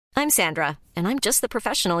I'm Sandra, and I'm just the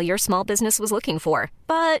professional your small business was looking for.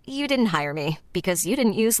 But you didn't hire me because you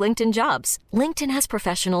didn't use LinkedIn Jobs. LinkedIn has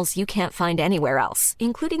professionals you can't find anywhere else,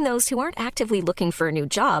 including those who aren't actively looking for a new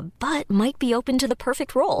job, but might be open to the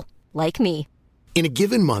perfect role, like me. In a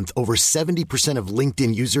given month, over 70% of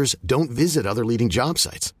LinkedIn users don't visit other leading job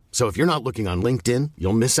sites. So if you're not looking on LinkedIn,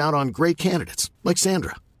 you'll miss out on great candidates like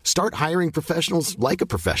Sandra. Start hiring professionals like a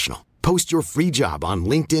professional. Post your free job on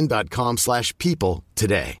linkedin.com/people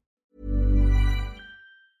today.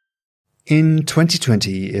 In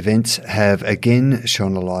 2020, events have again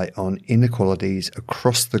shone a light on inequalities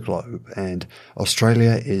across the globe, and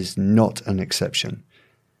Australia is not an exception.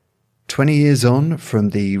 20 years on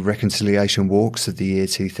from the reconciliation walks of the year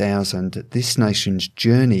 2000, this nation's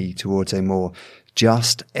journey towards a more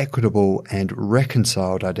just, equitable and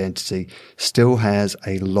reconciled identity still has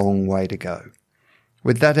a long way to go.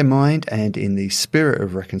 With that in mind, and in the spirit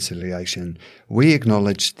of reconciliation, we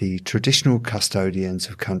acknowledge the traditional custodians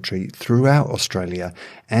of country throughout Australia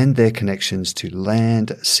and their connections to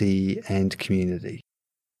land, sea and community.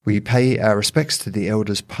 We pay our respects to the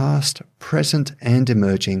elders past, present and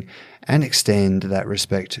emerging, and extend that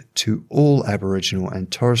respect to all Aboriginal and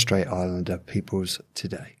Torres Strait Islander peoples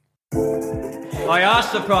today. I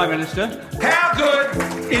asked the Prime Minister, how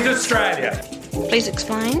good is Australia? Please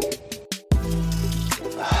explain.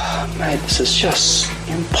 Mate, this is just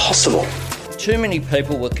impossible. Too many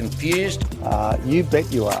people were confused. You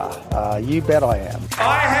bet you are. You bet I am.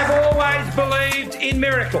 I have always believed in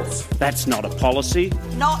miracles. That's not a policy.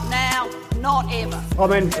 Not now, not ever. I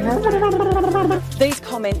mean... These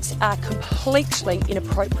comments are completely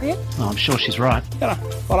inappropriate. Oh, I'm sure she's right.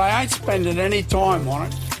 But I ain't spending any time on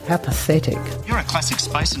it. How pathetic. You're a classic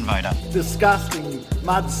space invader. Disgusting,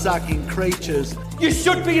 mud-sucking creatures. You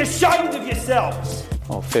should be ashamed of yourselves.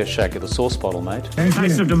 Oh, fair shake of the sauce bottle, mate.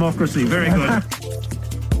 Taste of democracy, very good.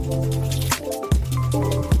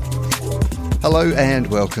 Hello and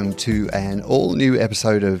welcome to an all-new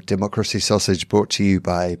episode of Democracy Sausage, brought to you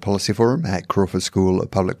by Policy Forum at Crawford School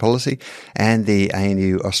of Public Policy and the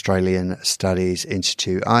ANU Australian Studies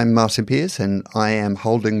Institute. I'm Martin Pearce and I am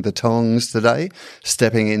holding the tongs today,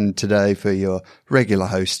 stepping in today for your regular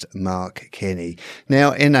host, Mark Kenny.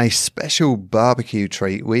 Now, in a special barbecue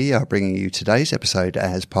treat, we are bringing you today's episode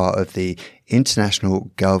as part of the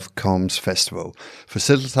International GovComms Festival.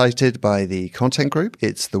 Facilitated by the Content Group,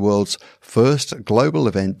 it's the world's first global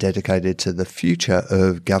event dedicated to the future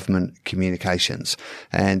of government communications.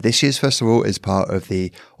 And this year's festival is part of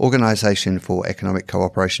the Organisation for Economic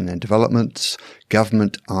Cooperation and Development's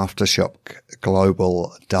Government Aftershock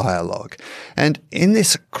Global Dialogue. And in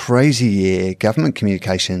this crazy year, government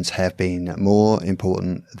communications have been more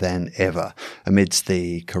important than ever. Amidst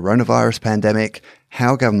the coronavirus pandemic,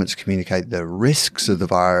 how governments communicate the risks of the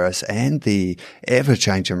virus and the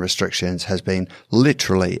ever-changing restrictions has been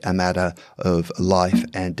literally a matter of life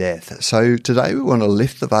and death. So today we want to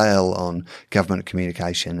lift the veil on government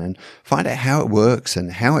communication and find out how it works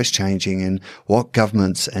and how it's changing and what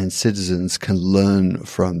governments and citizens can learn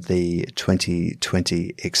from the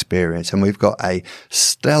 2020 experience. And we've got a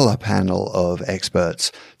stellar panel of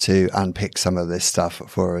experts to unpick some of this stuff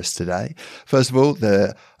for us today. First of all,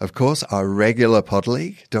 of course, our regular pod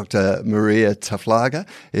league, Dr. Maria Taflaga,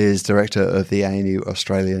 is Director of the ANU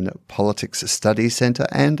Australian Politics Studies Centre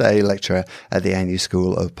and a lecturer at the ANU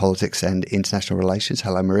School of Politics and International Relations.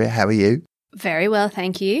 Hello, Maria. How are you? Very well,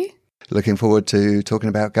 thank you. Looking forward to talking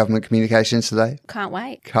about government communications today. Can't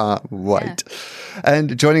wait. Can't wait. Yeah.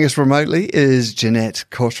 And joining us remotely is Jeanette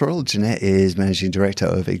Cotterill. Jeanette is Managing Director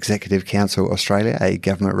of Executive Council Australia, a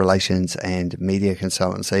government relations and media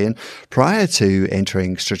consultancy. And prior to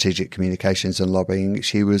entering strategic communications and lobbying,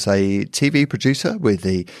 she was a TV producer with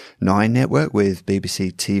the Nine Network, with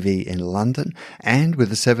BBC TV in London, and with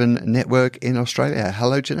the Seven Network in Australia.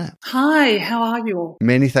 Hello, Jeanette. Hi, how are you all?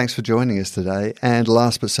 Many thanks for joining us today. And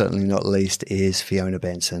last but certainly not least is Fiona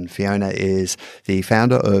Benson. Fiona is the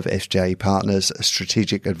founder of FJ Partners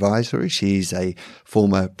Strategic Advisory. She's a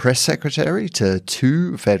former press secretary to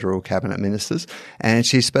 2 federal cabinet ministers, and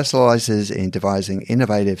she specialises in devising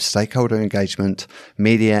innovative stakeholder engagement,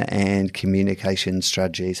 media and communication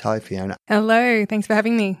strategies. Hi, Fiona. Hello. Thanks for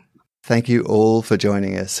having me. Thank you all for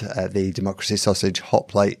joining us at the Democracy Sausage Hot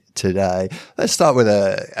Plate today. Let's start with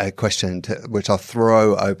a question which I'll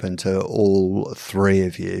throw open to all three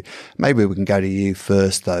of you. Maybe we can go to you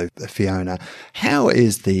first though, Fiona. How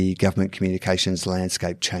is the government communications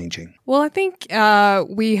landscape changing? Well, I think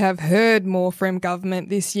we have heard more from government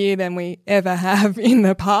this year than we ever have in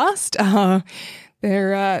the past.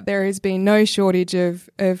 There has been no shortage of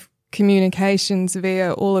communications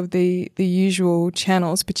via all of the usual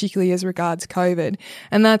channels, particularly as regards COVID.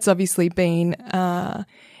 And that's obviously been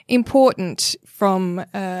important from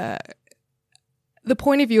the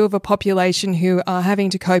point of view of a population who are having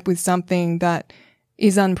to cope with something that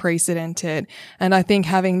is unprecedented. And I think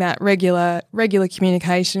having that regular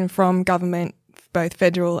communication from government, both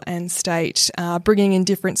federal and state, bringing in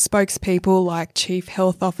different spokespeople like chief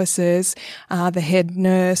health officers, the head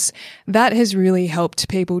nurse, that has really helped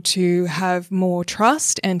people to have more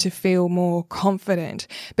trust and to feel more confident.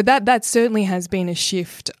 But that certainly has been a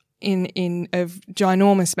shift in of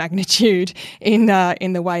ginormous magnitude in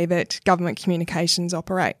the way that government communications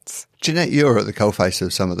operates. Jeanette, you're at the coalface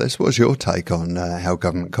of some of this. What's your take on how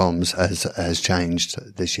government comms has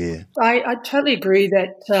changed this year? I totally agree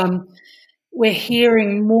that we're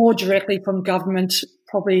hearing more directly from government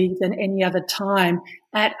probably than any other time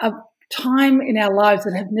at a time in our lives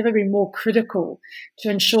that have never been more critical to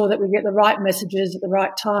ensure that we get the right messages at the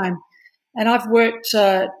right time. And I've worked,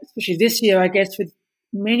 especially this year, I guess, with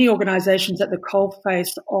many organisations at the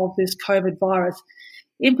coalface of this COVID virus,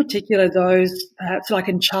 in particular those perhaps like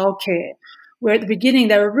in childcare, where at the beginning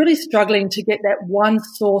they were really struggling to get that one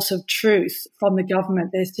source of truth from the government.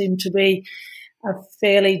 There seemed to be a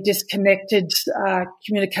fairly disconnected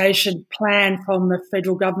communication plan from the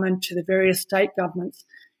federal government to the various state governments,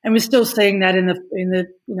 and we're still seeing that in the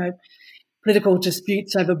political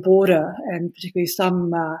disputes over border, and particularly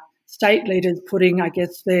some state leaders putting, I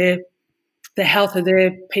guess, the health of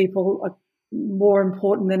their people are more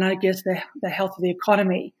important than, I guess, the health of the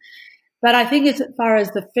economy. But I think as far as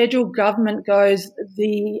the federal government goes,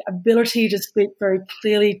 the ability to speak very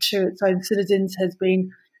clearly to its own citizens has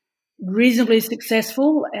been reasonably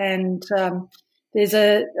successful. And there's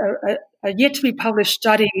a yet-to-be-published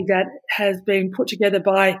study that has been put together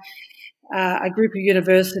by a group of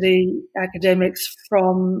university academics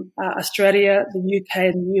from Australia, the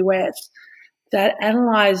UK and the US, that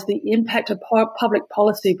analysed the impact of public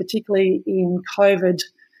policy, particularly in COVID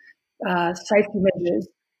safety measures,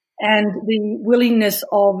 and the willingness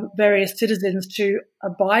of various citizens to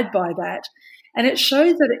abide by that. And it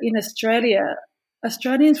shows that in Australia,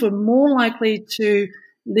 Australians were more likely to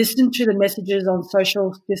listen to the messages on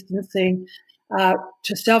social distancing,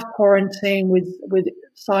 to self-quarantine with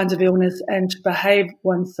signs of illness, and to behave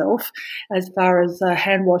oneself as far as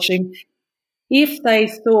hand washing, if they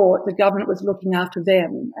thought the government was looking after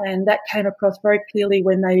them. And that came across very clearly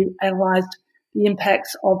when they analysed the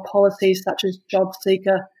impacts of policies such as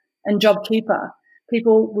JobSeeker and JobKeeper.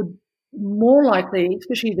 People would more likely,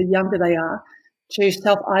 especially the younger they are, to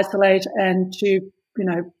self-isolate and to,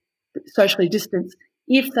 socially distance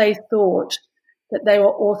if they thought that they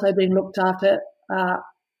were also being looked after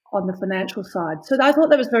on the financial side. So I thought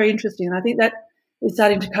that was very interesting, and I think that is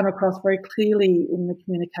starting to come across very clearly in the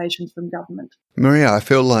communications from government. Maria, I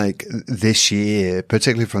feel like this year,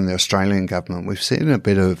 particularly from the Australian government, we've seen a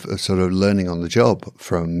bit of a sort of learning on the job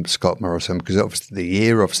from Scott Morrison, because obviously the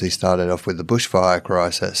year started off with the bushfire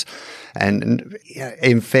crisis. And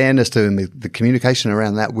in fairness to him, the communication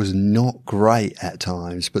around that was not great at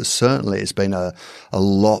times, but certainly it's been a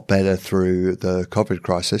lot better through the COVID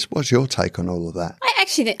crisis. What's your take on all of that? I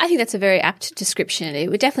think that's a very apt description.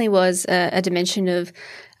 It definitely was a dimension of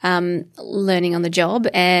learning on the job,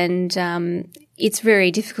 and it's very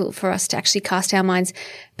difficult for us to actually cast our minds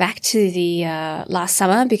back to the last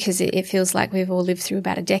summer, because it feels like we've all lived through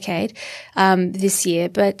about a decade this year.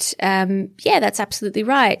 But that's absolutely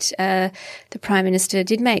right. The Prime Minister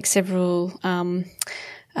did make several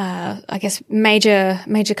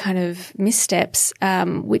major kind of missteps,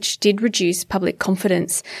 which did reduce public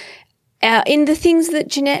confidence in the things that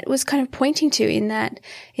Jeanette was kind of pointing to in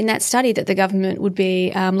that study, that the government would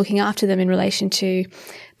be looking after them in relation to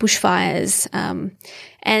bushfires. And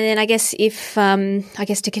then I guess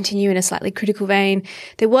to continue in a slightly critical vein,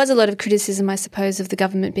 there was a lot of criticism, I suppose, of the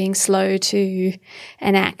government being slow to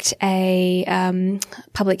enact a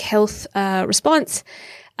public health response.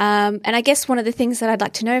 And I guess one of the things that I'd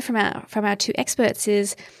like to know from our two experts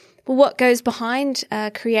is, well, what goes behind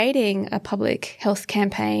creating a public health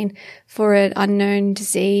campaign for an unknown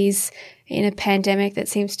disease in a pandemic that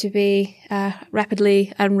seems to be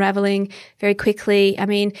rapidly unraveling very quickly? I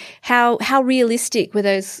mean, how realistic were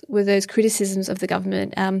those criticisms of the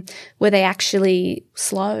government? Were they actually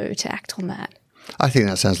slow to act on that? I think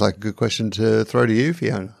that sounds like a good question to throw to you,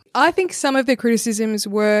 Fiona. I think some of the criticisms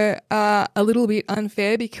were a little bit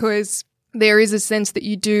unfair, because there is a sense that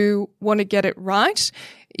you do want to get it right.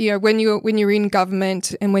 When you're in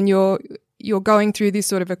government and when you're you're going through this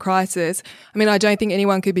sort of a crisis, I mean, I don't think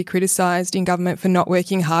anyone could be criticised in government for not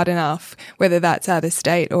working hard enough, whether that's at a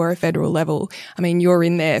state or a federal level. I mean, you're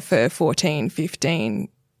in there for 14, 15,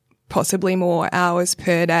 possibly more hours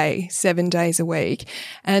per day, 7 days a week.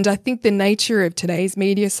 And I think the nature of today's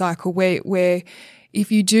media cycle where if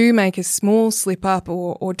you do make a small slip up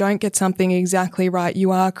or don't get something exactly right,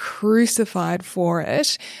 you are crucified for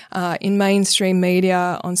it. In mainstream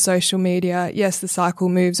media, on social media, yes, the cycle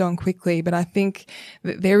moves on quickly, but I think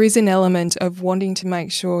that there is an element of wanting to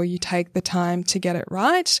make sure you take the time to get it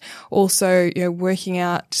right. Also, working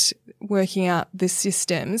out the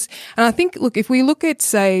systems. And I think, look, if we look at,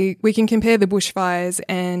 say, we can compare the bushfires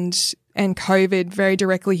and COVID very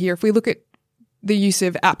directly here. If we look at the use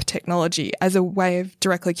of app technology as a way of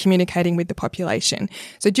directly communicating with the population.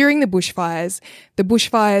 So during the bushfires,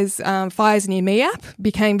 Fires Near Me app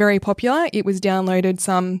became very popular. It was downloaded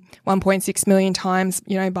some 1.6 million times,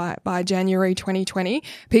 by January 2020.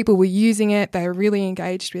 People were using it. They were really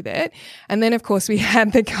engaged with it. And then, of course, we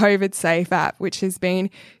had the COVID Safe app, which has been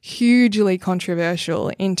hugely controversial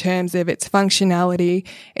in terms of its functionality,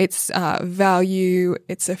 its value,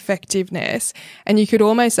 its effectiveness. And you could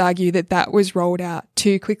almost argue that was rolled out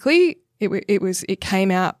too quickly. It came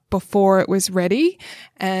out before it was ready,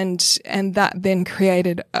 and that then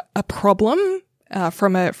created a problem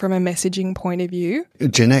from a messaging point of view.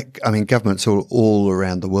 Jeanette, I mean, governments all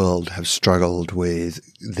around the world have struggled with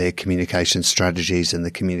their communication strategies and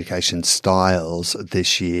the communication styles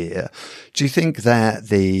this year. Do you think that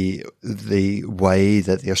the way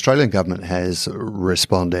that the Australian government has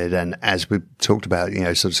responded, and as we talked about,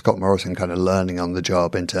 sort of Scott Morrison kind of learning on the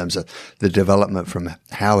job in terms of the development from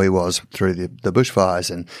how he was through the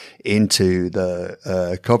bushfires and into the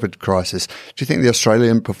COVID crisis, do you think the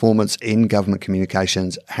Australian performance in government communications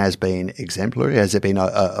has been exemplary? Has it been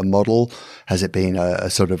a model? Has it been a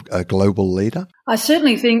sort of a global leader? I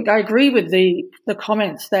certainly think I agree with the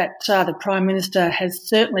comments that the Prime Minister has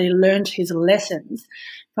certainly learned his lessons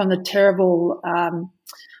from the terrible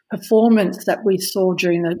performance that we saw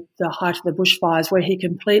during the height of the bushfires, where he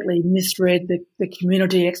completely misread the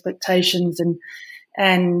community expectations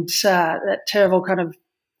and that terrible kind of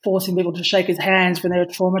forcing people to shake his hands when they were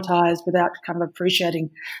traumatised without kind of appreciating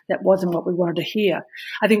that wasn't what we wanted to hear.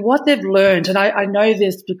 I think what they've learned, and I know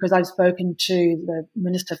this because I've spoken to the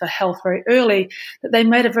Minister for Health very early, that they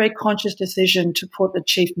made a very conscious decision to put the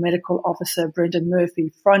Chief Medical Officer, Brendan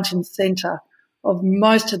Murphy, front and centre of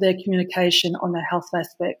most of their communication on the health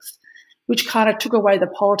aspects, which kind of took away the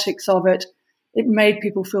politics of it. It made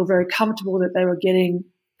people feel very comfortable that they were getting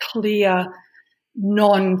clear,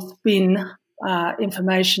 non-spin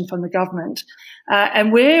information from the government.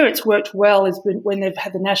 And where it's worked well is when they've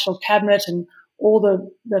had the National Cabinet and all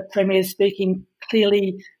the premiers speaking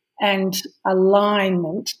clearly and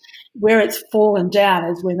alignment. Where it's fallen down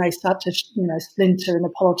is when they start to, splinter and the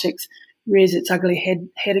politics rears its ugly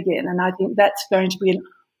head again. And I think that's going to be an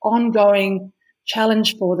ongoing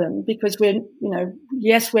challenge for them because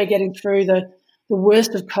we're getting through the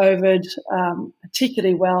worst of COVID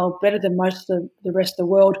particularly well, better than most of the rest of the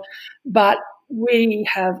world. But we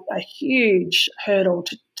have a huge hurdle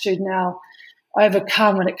to now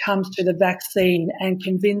overcome when it comes to the vaccine and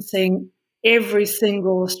convincing every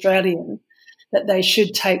single Australian that they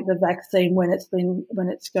should take the vaccine when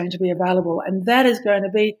it's going to be available. And that is going to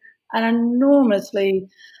be an enormously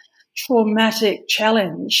traumatic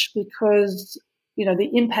challenge because, the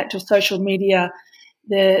impact of social media,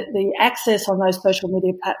 the access on those social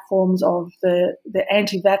media platforms of the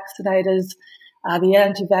anti-vaccinators, the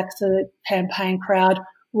anti-vaxxer campaign crowd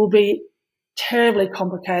will be terribly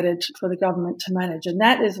complicated for the government to manage. And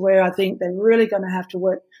that is where I think they're really going to have to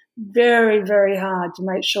work very, very hard to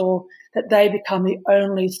make sure that they become the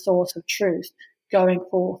only source of truth going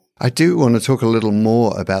forth. I do want to talk a little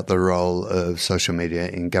more about the role of social media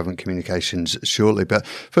in government communications shortly. But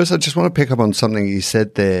first, I just want to pick up on something you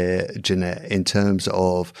said there, Jeanette, in terms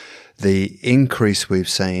of the increase we've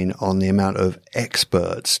seen on the amount of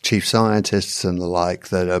experts, chief scientists and the like,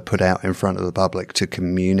 that are put out in front of the public to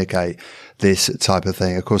communicate this type of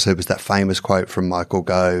thing. Of course, there was that famous quote from Michael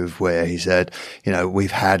Gove where he said,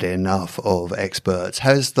 we've had enough of experts.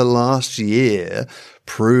 Has the last year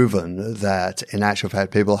proven that, in actual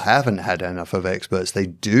fact, people haven't had enough of experts? They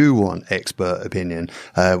do want expert opinion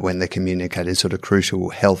when they're communicating sort of crucial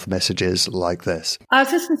health messages like this. I was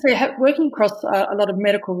just going to say, working across a lot of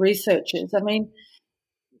medical researchers, I mean,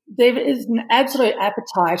 there is an absolute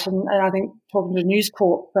appetite, and I think talking to News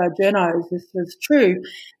Corp journos, this was true,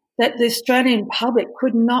 that the Australian public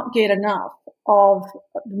could not get enough of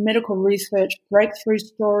medical research breakthrough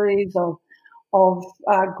stories, of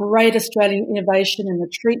great Australian innovation in the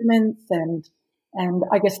treatments and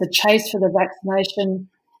I guess the chase for the vaccination.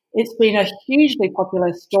 It's been a hugely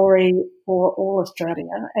popular story for all Australia,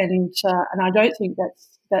 and I don't think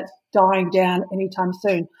that's dying down anytime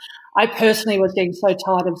soon. I personally was getting so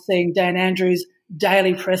tired of seeing Dan Andrews'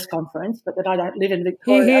 daily press conference, but that I don't live in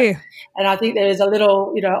Victoria, and I think there is a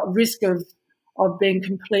little, risk of being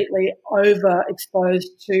completely overexposed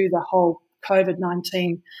to the whole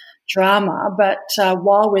COVID-19 drama. But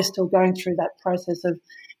while we're still going through that process of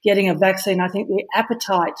getting a vaccine, I think the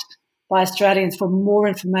appetite by Australians for more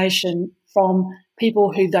information from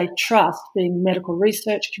people who they trust, being medical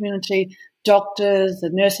research community, doctors, the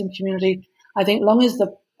nursing community. I think long as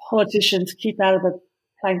the politicians keep out of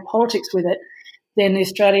playing politics with it, then the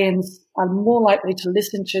Australians are more likely to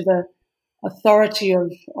listen to the authority of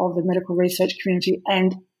the medical research community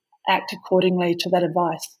and act accordingly to that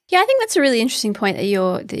advice. Yeah, I think that's a really interesting point that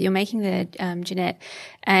you're making there, Jeanette.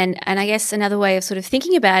 And I guess another way of sort of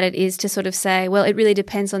thinking about it is to sort of say, well, it really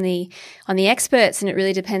depends on the experts, and it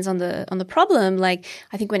really depends on the problem. Like,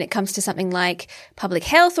 I think when it comes to something like public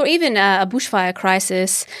health or even a bushfire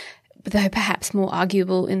crisis, though perhaps more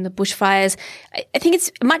arguable in the bushfires, I think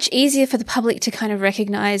it's much easier for the public to kind of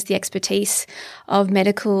recognise the expertise of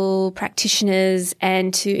medical practitioners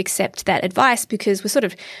and to accept that advice, because we're sort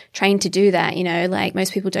of trained to do that, like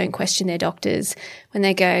most people don't question their doctors when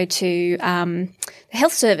they go to the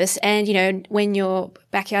health service, and, when your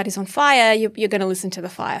backyard is on fire, you're going to listen to the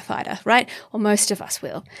firefighter, right? Or most of us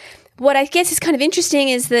will. What I guess is kind of interesting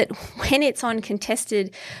is that when it's on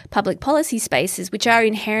contested public policy spaces, which are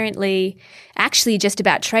inherently actually just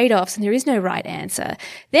about trade-offs and there is no right answer,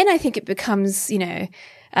 then I think it becomes,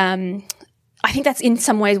 I think that's in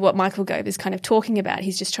some ways what Michael Gove is kind of talking about.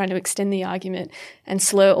 He's just trying to extend the argument and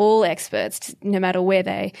slur all experts, no matter where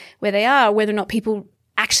they are, whether or not people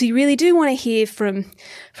actually really do want to hear from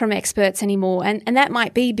experts anymore. And that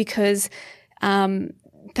might be because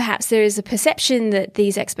perhaps there is a perception that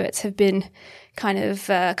these experts have been kind of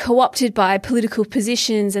co-opted by political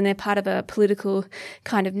positions and they're part of a political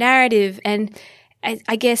kind of narrative. And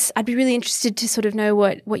I guess I'd be really interested to sort of know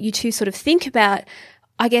what you two sort of think about,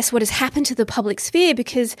 I guess, what has happened to the public sphere,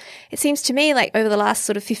 because it seems to me like over the last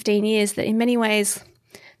sort of 15 years that in many ways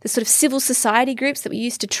the sort of civil society groups that we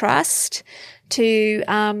used to trust to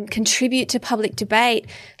contribute to public debate,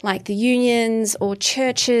 like the unions or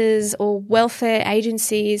churches or welfare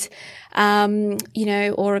agencies,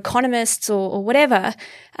 or economists or whatever,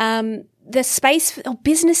 the space, or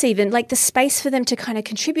business even, like the space for them to kind of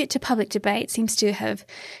contribute to public debate seems to have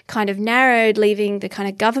kind of narrowed, leaving the kind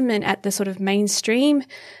of government at the sort of mainstream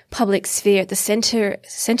public sphere at the center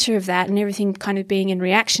of that, and everything kind of being in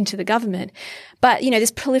reaction to the government. But,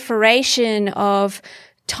 this proliferation of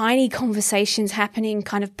tiny conversations happening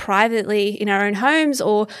kind of privately in our own homes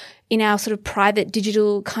or in our sort of private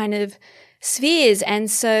digital kind of spheres. And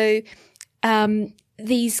so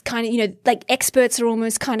these kind of, like experts are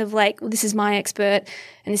almost kind of like, well, this is my expert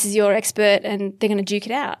and this is your expert, and they're going to duke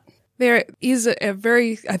it out. There is a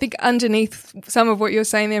very, I think underneath some of what you're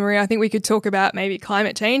saying there, Maria, I think we could talk about maybe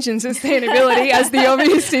climate change and sustainability as the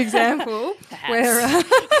obvious example.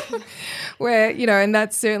 Where, and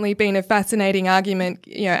that's certainly been a fascinating argument.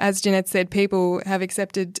 As Jeanette said, people have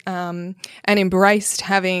accepted and embraced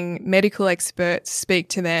having medical experts speak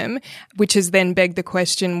to them, which has then begged the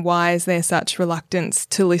question, why is there such reluctance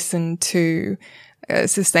to listen to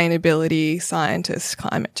sustainability scientists,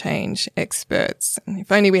 climate change experts?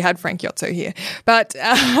 If only we had Frank Yotzo here. But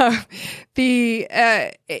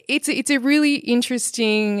it's a really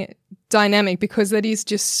interesting dynamic, because that is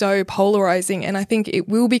just so polarizing, and I think it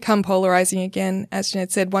will become polarizing again, as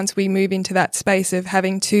Jeanette said, once we move into that space of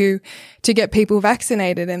having to get people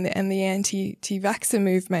vaccinated and the anti-vaxxer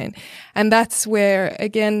movement. And that's where,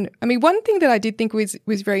 again, I mean, one thing that I did think was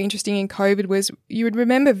very interesting in COVID was, you would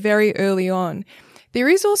remember very early on, there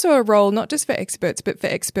is also a role not just for experts, but for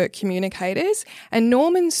expert communicators. And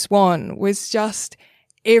Norman Swan was just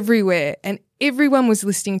everywhere, and everyone was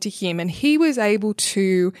listening to him, and he was able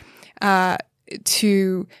to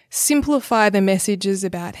simplify the messages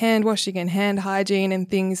about hand washing and hand hygiene and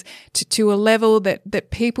things to a level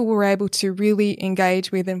that people were able to really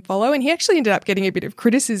engage with and follow. And he actually ended up getting a bit of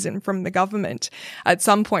criticism from the government at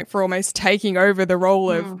some point for almost taking over the role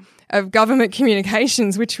of government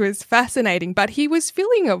communications, which was fascinating. But he was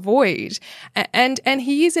filling a void, and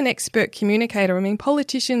he is an expert communicator. I mean,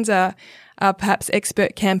 politicians are perhaps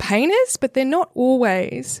expert campaigners, but they're not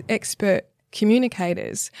always expert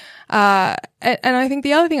communicators. And I think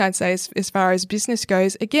the other thing I'd say is, as far as business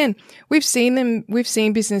goes, again, we've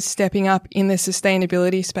seen business stepping up in the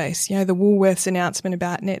sustainability space. You know, the Woolworths announcement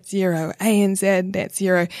about net zero, ANZ net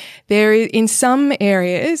zero. There is, in some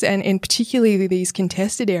areas, and in particularly these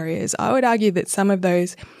contested areas, I would argue that some of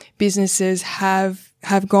those businesses have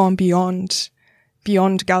gone beyond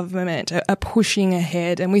government, are pushing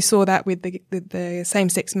ahead. And we saw that with the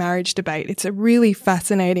same-sex marriage debate. It's a really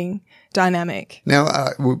fascinating dynamic. Now,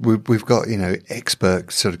 we've got,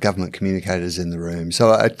 expert sort of government communicators in the room.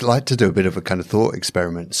 So I'd like to do a bit of a kind of thought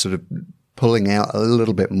experiment, sort of pulling out a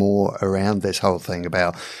little bit more around this whole thing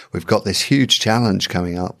about we've got this huge challenge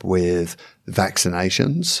coming up with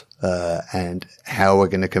vaccinations, and how we're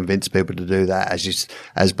going to convince people to do that.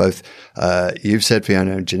 As both you've said,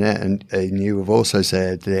 Fiona, and Jeanette, and you have also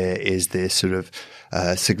said, there is this sort of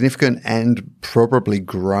significant and probably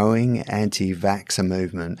growing anti-vaxxer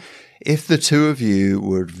movement. If the two of you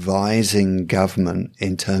were advising government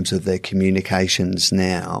in terms of their communications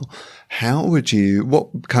now, what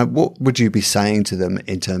would you be saying to them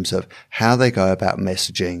in terms of how they go about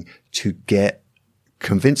messaging to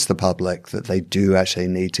convince the public that they do actually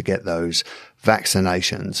need to get those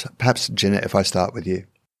vaccinations? Perhaps, Jeanette, if I start with you.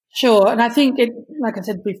 Sure. And I think like I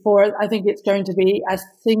said before, I think it's going to be a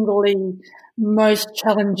singly most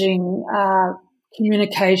challenging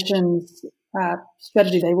communications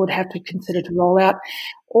strategy they would have to consider to roll out.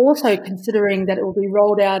 Also considering that it will be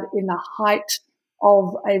rolled out in the height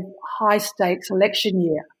of a high stakes election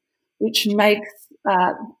year, which makes,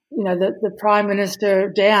 the Prime Minister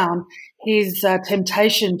down his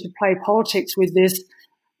temptation to play politics with this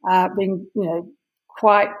being,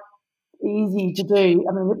 quite easy to do.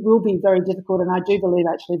 I mean, it will be very difficult, and I do believe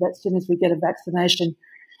actually that as soon as we get a vaccine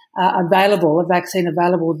available,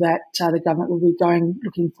 that the government will be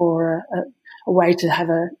looking for a way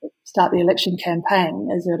to start the election campaign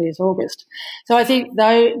as early as August. So I think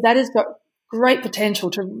though that has got great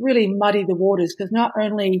potential to really muddy the waters, because not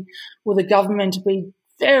only will the government be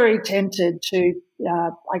very tempted to,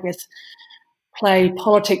 play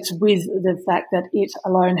politics with the fact that it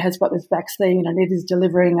alone has got this vaccine and it is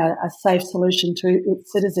delivering a safe solution to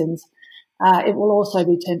its citizens, it will also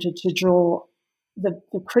be tempted to draw the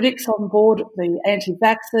critics on board, the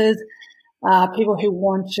anti-vaxxers, people who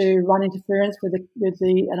want to run interference with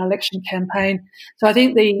an election campaign. So I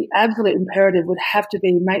think the absolute imperative would have to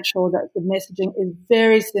be make sure that the messaging is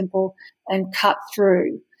very simple and cut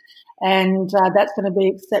through. And that's going to be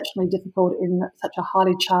exceptionally difficult in such a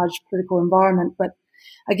highly charged political environment. But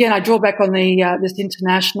again, I draw back on this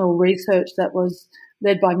international research that was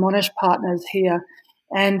led by Monash Partners here.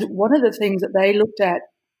 And one of the things that they looked at,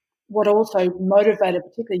 what also motivated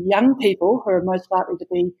particularly young people who are most likely to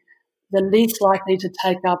be the least likely to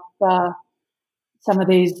take up some of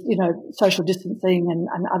these, social distancing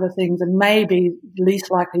and other things, and maybe least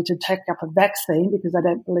likely to take up a vaccine because I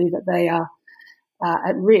don't believe that they are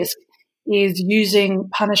at risk, is using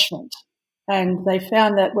punishment. And they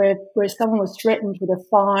found that where someone was threatened with a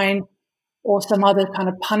fine or some other kind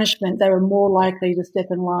of punishment, they were more likely to step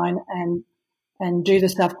in line and do the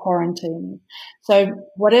self-quarantining. So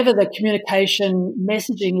whatever the communication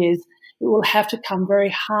messaging is, it will have to come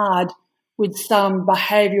very hard with some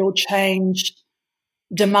behavioural change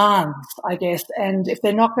demands, I guess. And if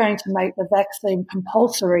they're not going to make the vaccine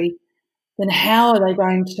compulsory, then how are they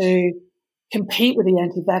going to compete with the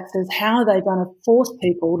anti-vaxxers? How are they going to force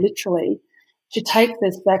people, literally, to take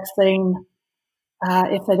this vaccine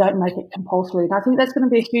if they don't make it compulsory? And I think that's going to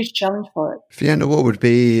be a huge challenge for it. Fiona, what would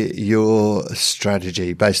be your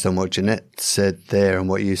strategy based on what Jeanette said there and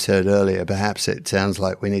what you said earlier? Perhaps it sounds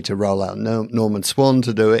like we need to roll out Norman Swan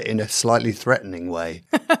to do it in a slightly threatening way.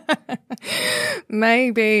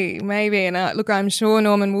 Maybe. And look, I'm sure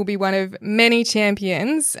Norman will be one of many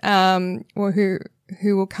champions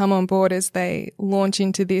who will come on board as they launch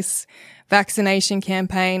into this vaccination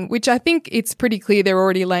campaign, which I think it's pretty clear they're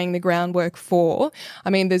already laying the groundwork for. I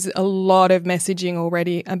mean, there's a lot of messaging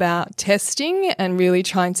already about testing and really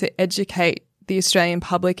trying to educate the Australian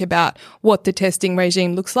public about what the testing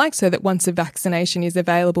regime looks like, so that once a vaccination is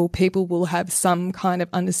available, people will have some kind of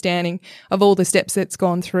understanding of all the steps it's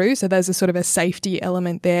gone through. So there's a sort of a safety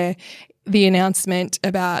element there. The announcement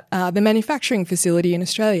about the manufacturing facility in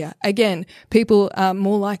Australia. Again, people are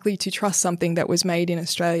more likely to trust something that was made in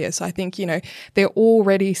Australia. So I think, they're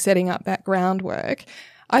already setting up that groundwork.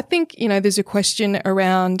 I think, there's a question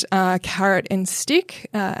around carrot and stick,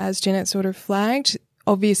 as Jeanette sort of flagged.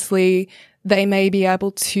 Obviously, they may be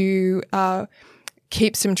able to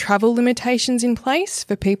keep some travel limitations in place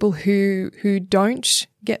for people who don't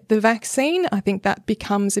get the vaccine. I think that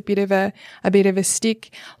becomes a bit of a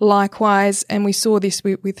stick. Likewise, and we saw this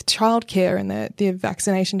with childcare and the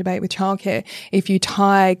vaccination debate with childcare. If you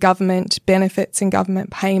tie government benefits and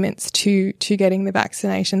government payments to getting the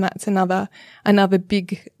vaccination, that's another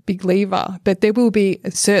big lever. But there will be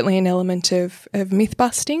certainly an element of myth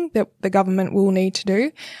busting that the government will need to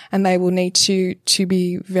do, and they will need to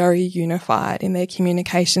be very unified in their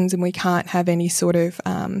communications, and we can't have any sort of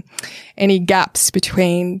any gaps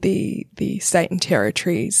between the state and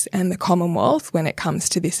territories and the Commonwealth when it comes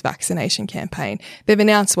to this vaccination campaign. They've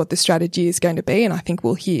announced what the strategy is going to be, and I think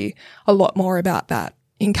we'll hear a lot more about that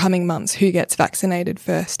in coming months, who gets vaccinated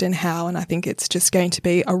first and how, and I think it's just going to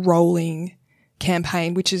be a rolling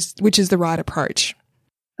campaign, which is the right approach.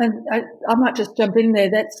 And I might just jump in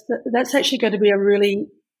there. That's actually going to be a really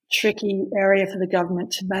tricky area for the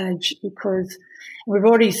government to manage, because we've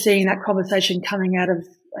already seen that conversation coming out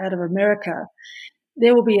of America.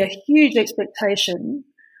 There will be a huge expectation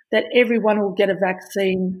that everyone will get a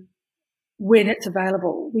vaccine when it's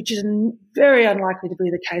available, which is very unlikely to be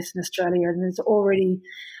the case in Australia. And there's already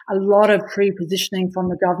a lot of pre-positioning from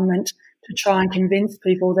the government to try and convince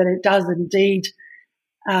people that it does indeed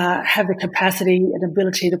have the capacity and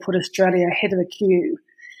ability to put Australia ahead of the queue.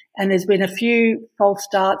 And there's been a few false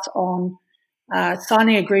starts on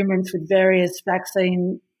signing agreements with various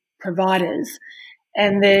vaccine providers.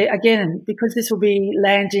 And again, because this will be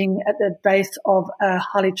landing at the base of a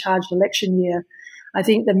highly charged election year, I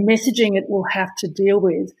think the messaging it will have to deal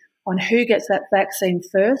with on who gets that vaccine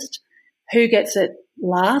first, who gets it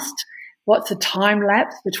last, what's the time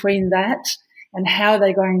lapse between that, and how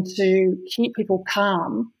they're going to keep people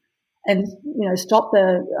calm and, stop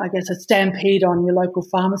a stampede on your local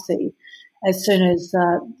pharmacy as soon as,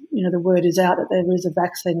 the word is out that there is a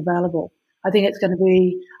vaccine available. I think it's going to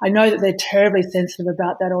be, I know that they're terribly sensitive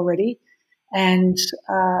about that already, and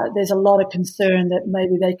there's a lot of concern that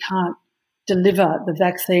maybe they can't deliver the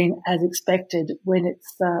vaccine as expected when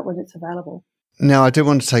it's available. Now, I do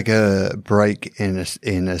want to take a break in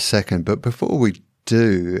a second, but before we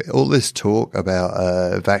do, all this talk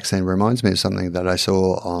about vaccine reminds me of something that I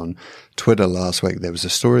saw on Twitter last week. There was a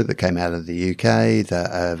story that came out of the UK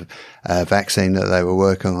that a vaccine that they were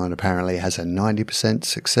working on apparently has a 90%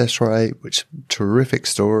 success rate, which is a terrific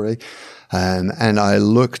story. And I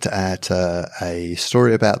looked at a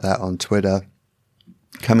story about that on Twitter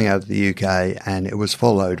coming out of the UK, and it was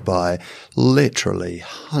followed by literally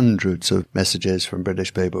hundreds of messages from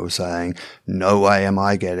British people saying, no way am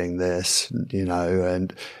I getting this, and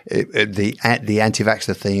the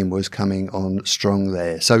anti-vaxxer theme was coming on strong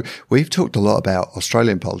there. So we've talked a lot about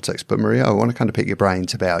Australian politics, but Maria, I want to kind of pick your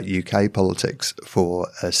brains about UK politics for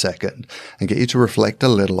a second and get you to reflect a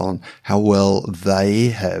little on how well they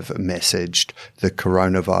have messaged the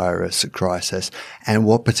coronavirus crisis and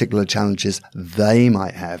what particular challenges they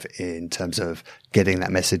might have in terms of getting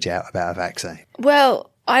that message out about a vaccine.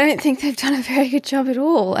 Well, I don't think they've done a very good job at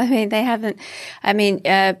all. I mean, they haven't. I mean,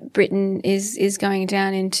 Britain is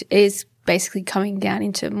basically coming down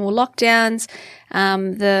into more lockdowns.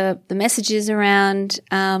 The messages around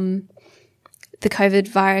the COVID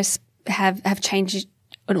virus have changed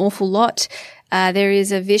an awful lot. There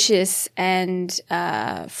is a vicious and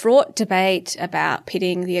fraught debate about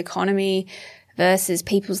pitting the economy versus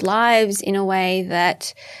people's lives in a way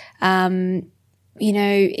that,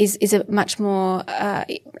 is a much more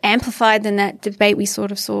amplified than that debate we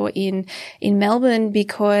sort of saw in Melbourne,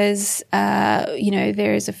 because,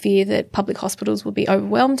 there is a fear that public hospitals will be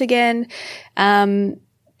overwhelmed again. The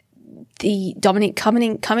Dominic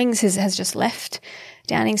Cummings has just left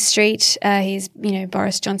Downing Street. He's,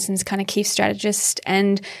 Boris Johnson's kind of chief strategist,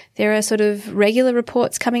 and there are sort of regular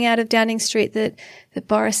reports coming out of Downing Street that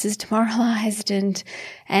Boris is demoralised and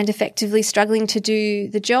effectively struggling to do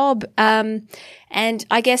the job. And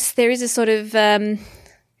I guess there is a sort of,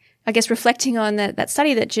 reflecting on that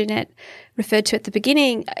study that Jeanette referred to at the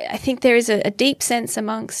beginning, I think there is a deep sense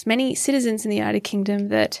amongst many citizens in the United Kingdom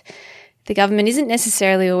that the government isn't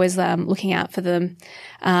necessarily always looking out for them,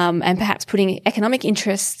 and perhaps putting economic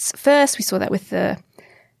interests first. We saw that with the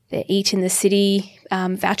Eat in the City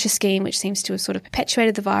voucher scheme, which seems to have sort of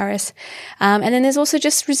perpetuated the virus. And then there's also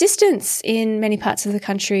just resistance in many parts of the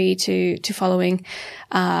country to following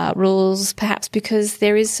rules, perhaps because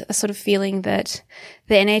there is a sort of feeling that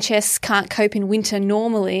the NHS can't cope in winter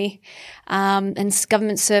normally, and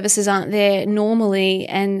government services aren't there normally,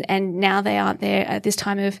 and now they aren't there at this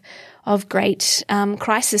time of great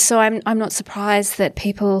crisis. So I'm not surprised that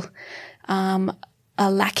people are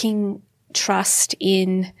lacking trust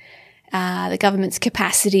in the government's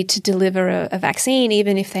capacity to deliver a vaccine,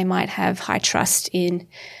 even if they might have high trust in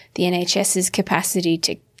the NHS's capacity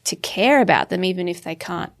to care about them, even if they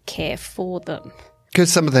can't care for them.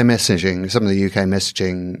 Because some of their messaging, some of the UK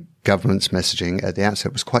messaging, government's messaging at the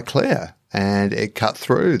outset was quite clear, and it cut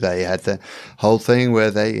through. They had the whole thing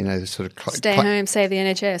where they, sort of stay home, save the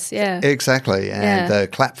NHS. Yeah, exactly. And the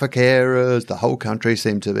clap for carers, the whole country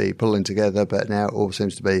seemed to be pulling together, but now it all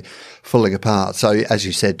seems to be falling apart. So, as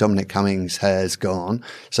you said, Dominic Cummings has gone.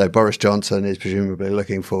 So Boris Johnson is presumably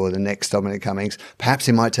looking for the next Dominic Cummings. Perhaps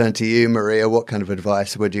he might turn to you, Maria. What kind of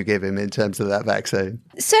advice would you give him in terms of that vaccine?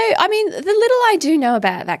 So, I mean, the little I do know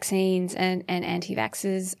about vaccines and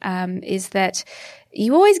anti-vaxxers is that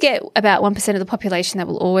you always get about 1% of the population that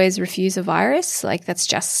will always refuse a virus. Like that's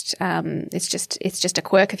just, it's just a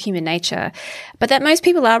quirk of human nature. But that most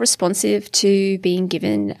people are responsive to being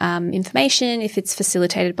given information if it's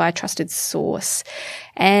facilitated by a trusted source.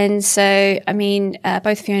 And so, I mean,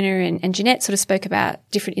 both Fiona and Jeanette sort of spoke about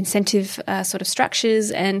different incentive sort of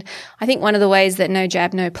structures. And I think one of the ways that no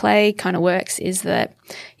jab, no play kind of works is that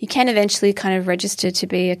you can eventually kind of register to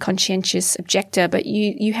be a conscientious objector, but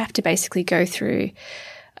you have to basically go through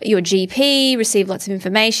your GP, receive lots of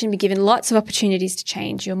information, be given lots of opportunities to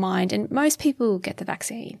change your mind. And most people get the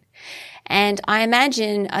vaccine. And I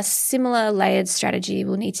imagine a similar layered strategy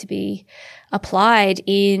will need to be applied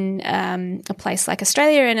in a place like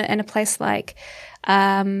Australia and a place like,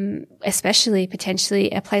 especially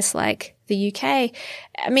potentially a place like the UK.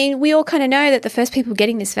 I mean, we all kind of know that the first people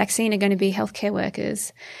getting this vaccine are going to be healthcare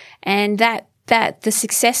workers, and that the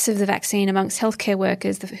success of the vaccine amongst healthcare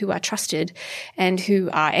workers who are trusted and who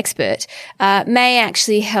are expert may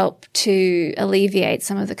actually help to alleviate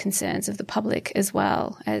some of the concerns of the public as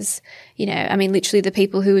well as, I mean, literally the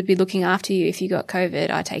people who would be looking after you if you got COVID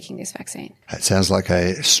are taking this vaccine. It sounds like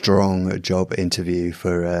a strong job interview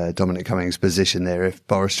for Dominic Cummings' position there if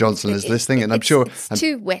Boris Johnson is listening, and I'm sure... It's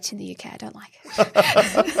too wet in the UK. I don't like it.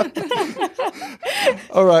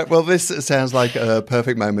 All right. Well, this sounds like a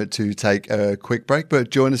perfect moment to take a quick break,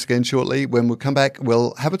 but join us again shortly. When we come back,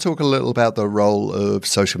 we'll have a talk a little about the role of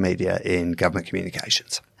social media in government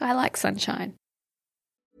communications. I like sunshine.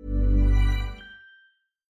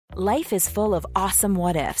 Life is full of awesome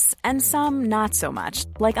what-ifs, and some not so much,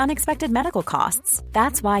 like unexpected medical costs.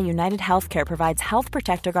 That's why United Healthcare provides Health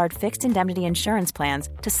Protector Guard fixed indemnity insurance plans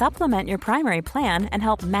to supplement your primary plan and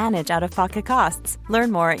help manage out-of-pocket costs.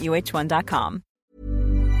 Learn more at uh1.com.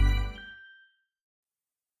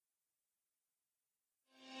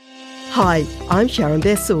 Hi, I'm Sharon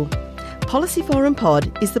Bessel. Policy Forum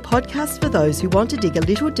Pod is the podcast for those who want to dig a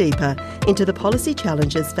little deeper into the policy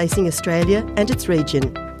challenges facing Australia and its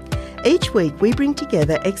region. Each week we bring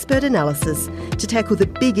together expert analysis to tackle the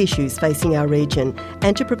big issues facing our region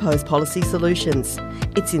and to propose policy solutions.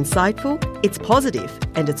 It's insightful, it's positive,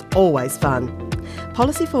 and it's always fun.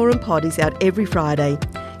 Policy Forum Pod is out every Friday.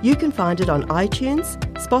 You can find it on iTunes,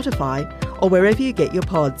 Spotify, or wherever you get your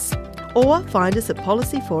pods. Or find us at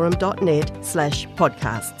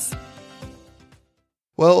policyforum.net/podcasts.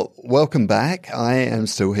 Well, welcome back. I am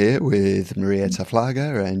still here with Maria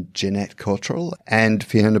Taflaga and Jeanette Cottrell and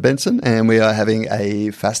Fiona Benson, and we are having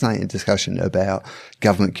a fascinating discussion about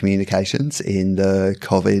government communications in the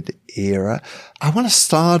COVID era. I want to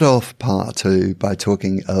start off part two by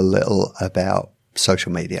talking a little about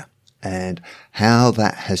social media and how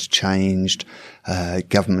that has changed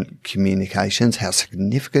government communications, how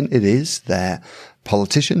significant it is that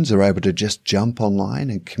politicians are able to just jump online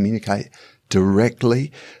and communicate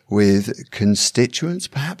directly with constituents.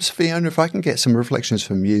 Perhaps, Fiona, if I can get some reflections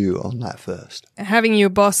from you on that first. Having your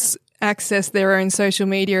boss access their own social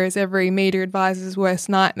media is every media advisor's worst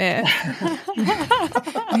nightmare.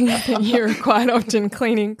 You're quite often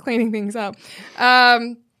cleaning things up.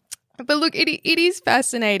 But look, it is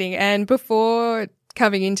fascinating. And before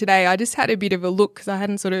coming in today, I just had a bit of a look because I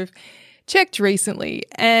hadn't sort of checked recently.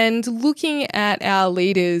 And looking at our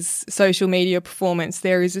leaders' social media performance,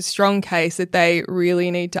 there is a strong case that they really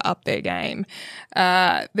need to up their game.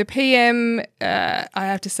 The PM, I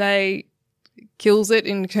have to say, kills it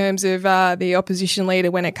in terms of the opposition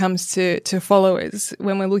leader when it comes to followers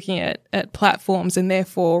when we're looking at platforms and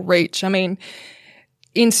therefore reach. I mean,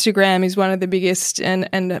 Instagram is one of the biggest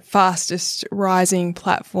and fastest rising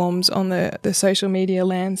platforms on the social media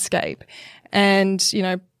landscape. And,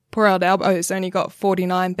 poor old Albo's only got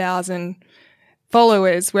 49,000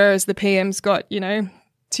 followers, whereas the PM's got,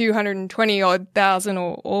 220-odd thousand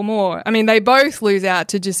or more. I mean, they both lose out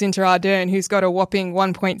to Jacinta Ardern, who's got a whopping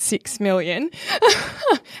 1.6 million.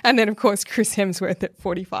 And then, of course, Chris Hemsworth at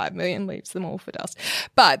 45 million leaves them all for dust.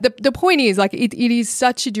 But the point is, like, it is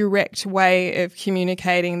such a direct way of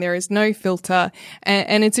communicating. There is no filter.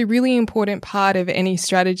 And it's a really important part of any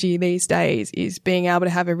strategy these days is being able to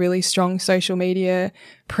have a really strong social media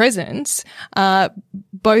presence,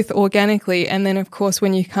 both organically and then, of course,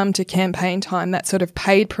 when you come to campaign time, that sort of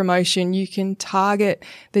paid promotion, you can target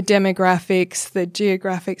the demographics, the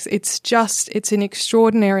geographics. It's an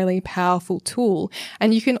extraordinarily powerful tool.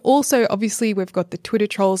 And you can also, obviously, we've got the Twitter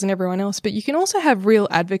trolls and everyone else, but you can also have real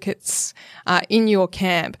advocates in your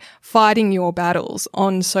camp fighting your battles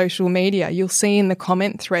on social media. You'll see in the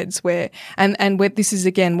comment threads where this is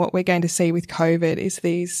again what we're going to see with COVID is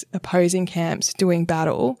these opposing camps doing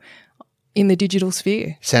battle in the digital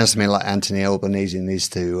sphere. Sounds to me like Anthony Albanese needs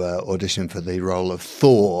to audition for the role of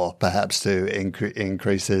Thor, perhaps to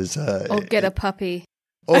increase his... or get a puppy.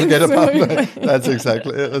 Or get a puppy. That's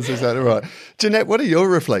exactly right. Jeanette, what are your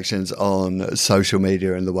reflections on social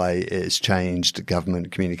media and the way it's changed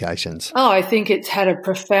government communications? Oh, I think it's had a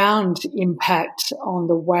profound impact on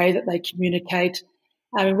the way that they communicate.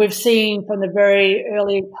 I mean, we've seen from the very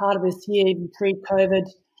early part of this year, even pre-COVID,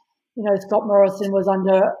 Scott Morrison was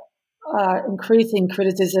under increasing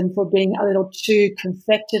criticism for being a little too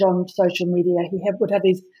confected on social media. He would have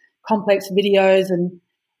these complex videos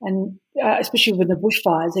and especially with the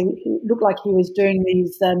bushfires, it looked like he was doing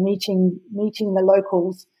these meeting the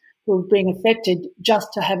locals who were being affected just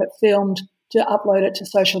to have it filmed to upload it to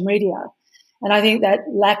social media. And I think that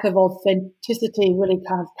lack of authenticity really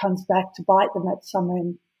kind of comes back to bite them at some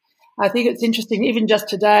end. I think it's interesting, even just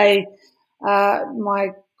today, my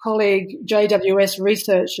colleague, JWS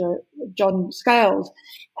researcher John Scales,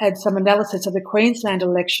 had some analysis of the Queensland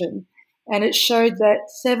election, and it showed that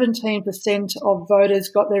 17% of voters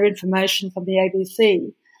got their information from the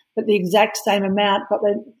ABC, but the exact same amount got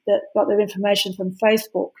their information from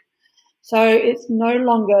Facebook. So it's no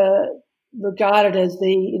longer regarded as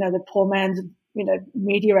the poor man's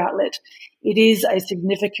media outlet. It is a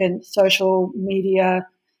significant social media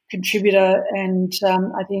contributor, and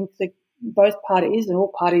I think that both parties and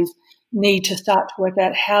all parties need to start to work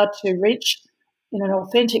out how to reach in an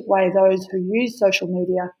authentic way those who use social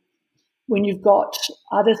media when you've got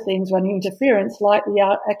other things running interference, like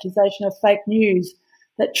the accusation of fake news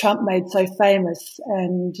that Trump made so famous.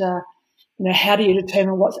 And, how do you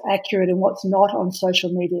determine what's accurate and what's not on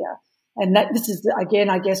social media? And this is, again,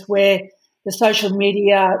 I guess, where the social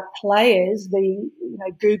media players,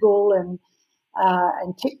 Google and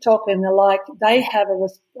TikTok and the like, they have a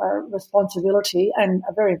responsibility, and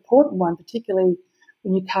a very important one, particularly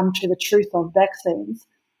when you come to the truth on vaccines,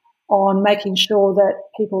 on making sure that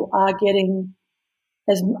people are getting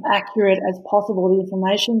as accurate as possible the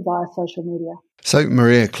information via social media. So,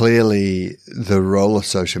 Maria, clearly the role of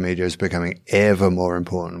social media is becoming ever more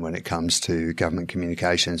important when it comes to government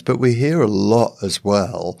communications. But we hear a lot as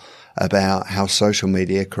well about how social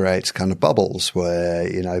media creates kind of bubbles where,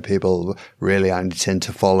 people really only tend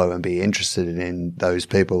to follow and be interested in those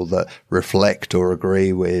people that reflect or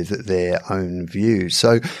agree with their own views.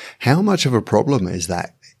 So how much of a problem is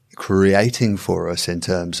that creating for us in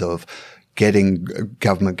terms of getting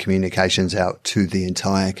government communications out to the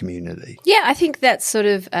entire community? Yeah, I think that's sort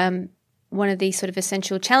of one of the sort of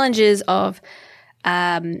essential challenges of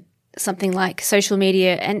something like social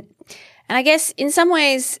media. And I guess in some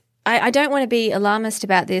ways, I don't want to be alarmist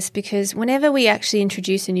about this, because whenever we actually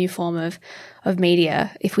introduce a new form of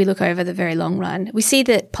media, if we look over the very long run, we see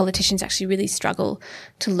that politicians actually really struggle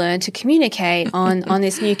to learn to communicate on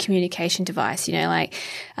this new communication device.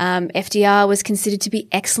 FDR was considered to be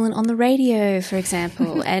excellent on the radio, for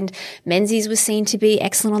example, and Menzies was seen to be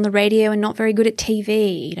excellent on the radio and not very good at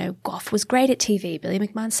TV. Gough was great at TV. Billy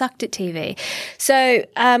McMahon sucked at TV. So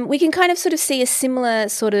we can kind of sort of see a similar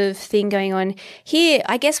sort of thing going on here.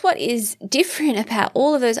 I guess what is different about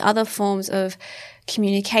all of those other forms of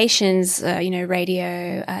communications,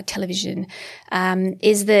 radio, television,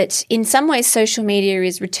 is that in some ways social media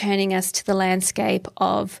is returning us to the landscape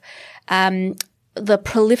of the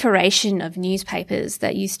proliferation of newspapers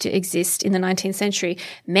that used to exist in the 19th century,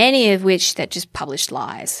 many of which that just published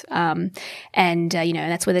lies. And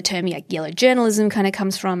that's where the term yellow journalism kind of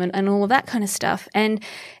comes from, and all of that kind of stuff. And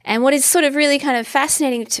what is sort of really kind of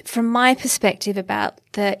fascinating from my perspective about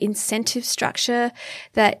the incentive structure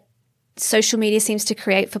that social media seems to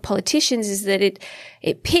create for politicians is that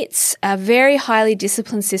it pits a very highly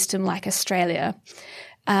disciplined system like Australia,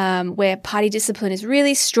 where party discipline is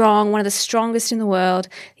really strong, one of the strongest in the world.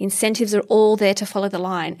 The incentives are all there to follow the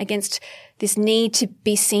line, against this need to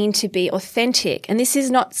be seen to be authentic. And this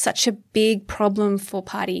is not such a big problem for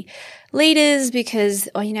party leaders because,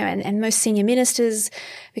 and most senior ministers,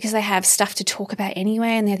 because they have stuff to talk about anyway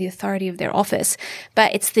and they have the authority of their office.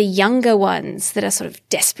 But it's the younger ones that are sort of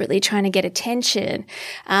desperately trying to get attention,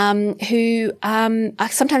 who are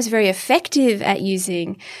sometimes very effective at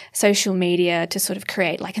using social media to sort of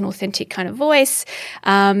create like an authentic kind of voice,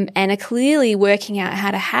 and are clearly working out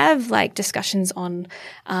how to have like discussions online.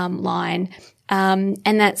 And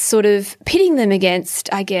that's sort of pitting them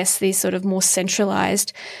against, I guess, these sort of more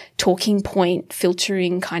centralized talking point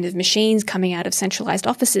filtering kind of machines coming out of centralized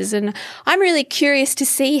offices. And I'm really curious to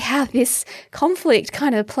see how this conflict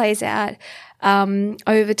kind of plays out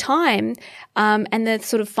over time. And the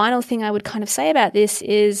sort of final thing I would kind of say about this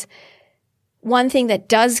is, one thing that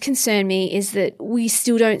does concern me is that we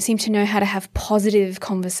still don't seem to know how to have positive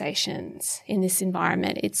conversations in this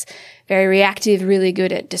environment. It's very reactive, really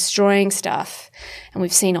good at destroying stuff. And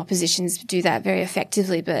we've seen oppositions do that very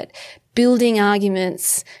effectively. But building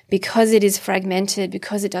arguments, because it is fragmented,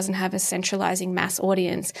 because it doesn't have a centralizing mass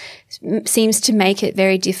audience, seems to make it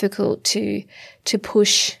very difficult to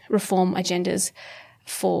push reform agendas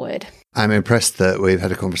forward. I'm impressed that we've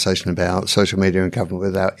had a conversation about social media and government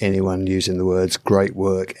without anyone using the words "great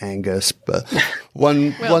work, Angus." But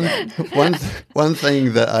one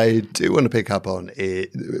thing that I do want to pick up on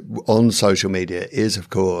social media is, of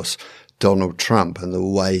course, Donald Trump and the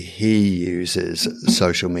way he uses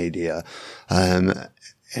social media.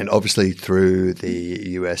 And obviously through the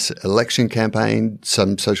US election campaign,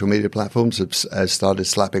 some social media platforms have started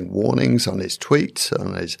slapping warnings on his tweets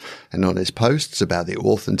on his posts about the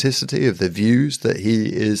authenticity of the views that he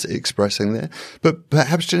is expressing there. But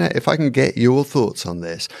perhaps, Jeanette, if I can get your thoughts on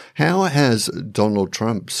this, how has Donald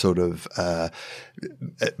Trump sort of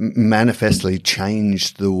manifestly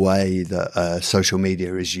changed the way that social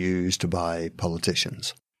media is used by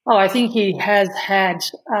politicians? Oh, I think he has had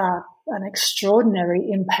an extraordinary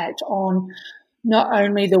impact on not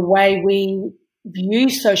only the way we view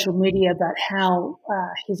social media, but how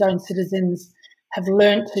his own citizens have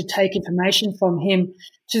learnt to take information from him,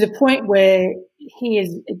 to the point where he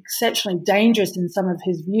is exceptionally dangerous in some of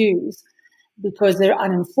his views because they're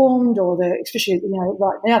uninformed, or especially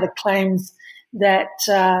right now, the claims that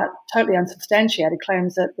totally unsubstantiated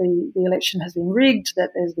claims that the election has been rigged, that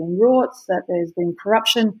there's been rorts, that there's been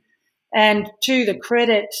corruption. And to the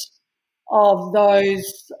credit of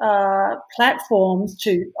those platforms,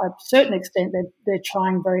 to a certain extent, they're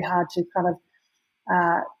trying very hard to kind of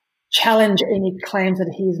challenge any claims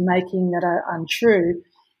that he is making that are untrue.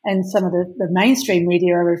 And some of the mainstream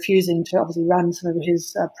media are refusing to obviously run some of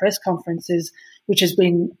his press conferences, which has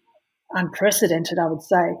been unprecedented, I would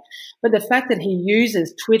say. But the fact that he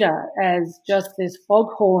uses Twitter as just this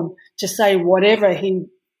foghorn to say whatever he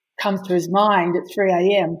comes to his mind at 3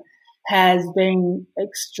 a.m. has been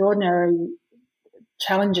extraordinarily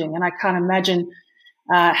challenging. And I can't imagine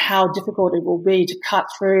how difficult it will be to cut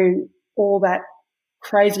through all that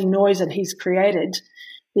crazy noise that he's created.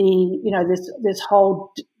 This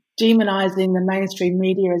whole demonizing the mainstream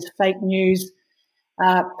media as fake news,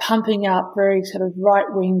 pumping up very sort of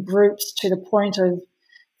right-wing groups to the point of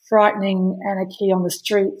frightening anarchy on the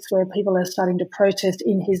streets, where people are starting to protest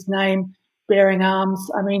in his name, bearing arms.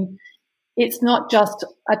 I mean, it's not just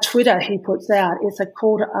a Twitter he puts out. It's a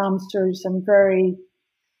call to arms to some very,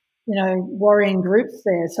 worrying groups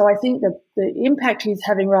there. So I think that the impact he's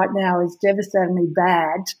having right now is devastatingly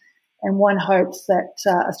bad, and one hopes that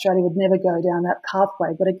Australia would never go down that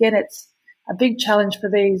pathway. But again, it's a big challenge for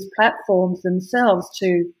these platforms themselves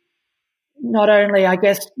to not only, I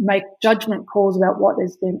guess, make judgment calls about what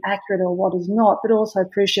has been accurate or what is not, but also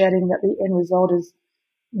appreciating that the end result is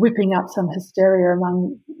whipping up some hysteria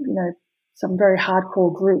among, some very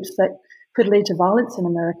hardcore groups that could lead to violence in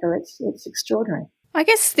America. It's extraordinary. I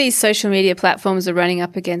guess these social media platforms are running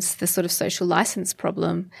up against the sort of social license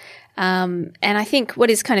problem. And I think what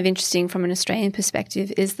is kind of interesting from an Australian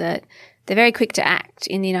perspective is that they're very quick to act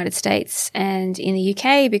in the United States and in the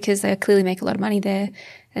UK because they clearly make a lot of money there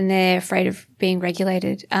and they're afraid of being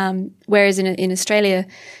regulated. Whereas in Australia,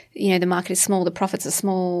 the market is small, the profits are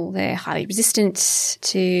small, they're highly resistant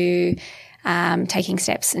to taking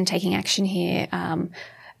steps and taking action here.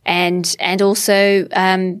 And also,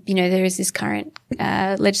 there is this current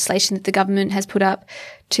legislation that the government has put up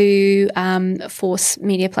to force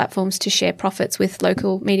media platforms to share profits with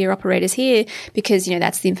local media operators here, because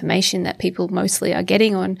that's the information that people mostly are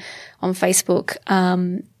getting on Facebook.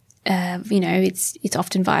 It's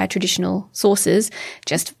often via traditional sources,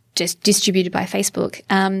 just distributed by Facebook.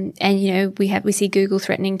 And we see Google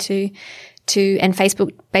threatening to and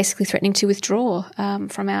Facebook basically threatening to withdraw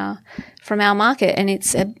from our market. And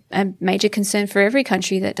it's a major concern for every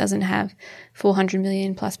country that doesn't have 400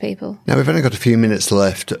 million plus people. Now, we've only got a few minutes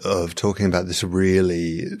left of talking about this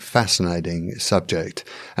really fascinating subject.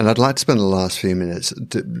 And I'd like to spend the last few minutes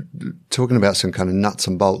talking about some kind of nuts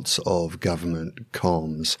and bolts of government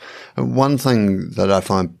comms. And one thing that I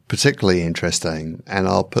find particularly interesting, and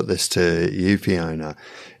I'll put this to you, Fiona,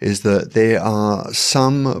 is that there are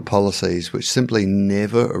some policies which simply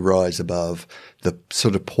never rise above the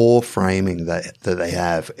sort of poor framing that they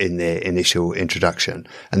have in their initial introduction.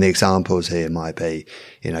 And the examples here might be,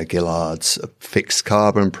 Gillard's fixed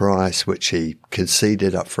carbon price, which he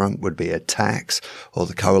conceded up front would be a tax, or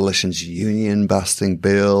the Coalition's union busting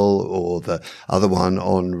bill, or the other one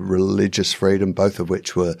on religious freedom, both of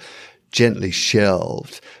which were gently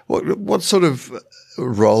shelved. What sort of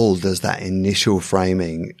role does that initial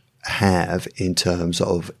framing have in terms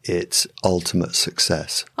of its ultimate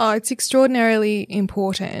success? Oh, it's extraordinarily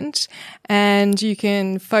important, and you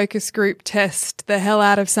can focus group test the hell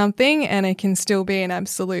out of something and it can still be an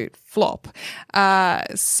absolute flop.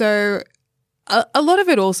 So a lot of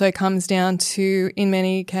it also comes down to, in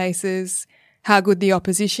many cases, how good the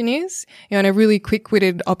opposition is. And a really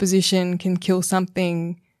quick-witted opposition can kill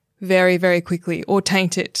something very, very quickly or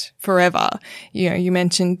taint it forever. You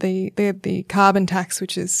mentioned the carbon tax,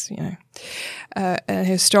 which is, a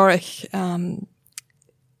historic,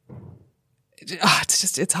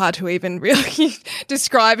 it's hard to even really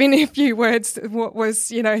describe in a few words what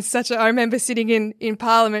was, I remember sitting in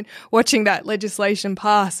Parliament watching that legislation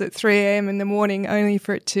pass at 3 a.m. in the morning only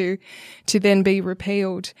for it to then be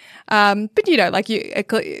repealed. But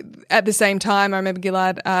at the same time, I remember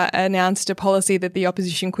Gillard announced a policy that the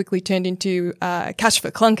opposition quickly turned into cash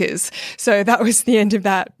for clunkers. So that was the end of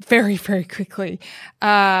that very, very quickly.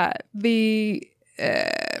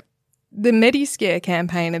 The Mediscare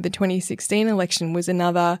campaign of the 2016 election was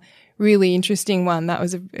another really interesting one. That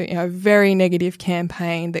was a very negative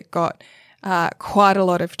campaign that got quite a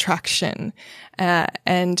lot of traction.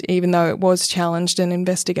 And even though it was challenged, an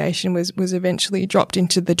investigation was eventually dropped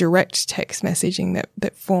into the direct text messaging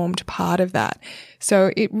that formed part of that.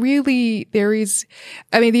 So it really,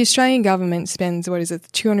 the Australian government spends,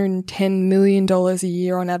 $210 million a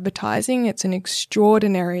year on advertising. It's an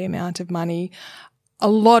extraordinary amount of money. A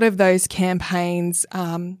lot of those campaigns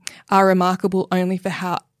are remarkable only for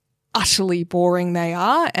how utterly boring they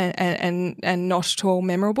are and not at all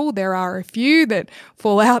memorable. There are a few that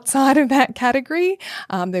fall outside of that category.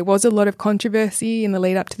 There was a lot of controversy in the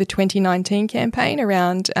lead up to the 2019 campaign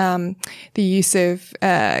around the use of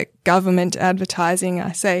government advertising,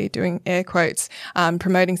 I say doing air quotes,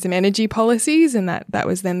 promoting some energy policies, and that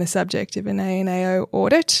was then the subject of an ANAO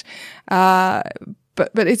audit.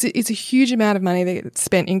 But it's a huge amount of money that's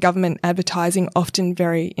spent in government advertising, often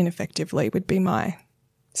very ineffectively, would be my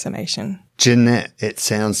summation. Jeanette, it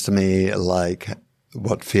sounds to me like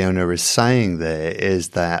what Fiona is saying there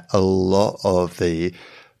is that a lot of the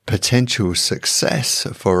potential success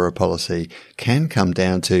for a policy can come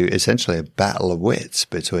down to essentially a battle of wits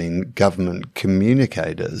between government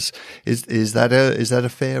communicators. Is that a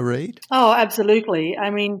fair read? Oh, absolutely.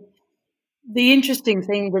 I mean, the interesting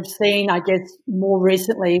thing we've seen, I guess, more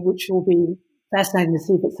recently, which will be fascinating to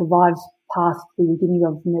see if it survives past the beginning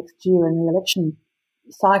of next year in the election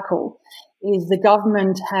cycle, is the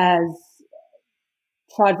government has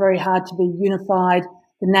tried very hard to be unified,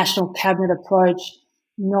 the national cabinet approach,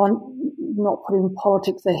 not putting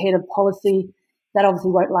politics ahead of policy. That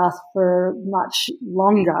obviously won't last for much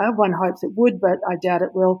longer. One hopes it would, but I doubt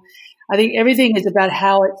it will. I think everything is about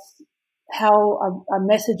how a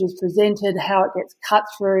message is presented, how it gets cut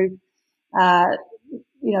through.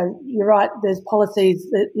 You're right, there's policies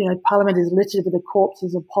that, Parliament is littered with the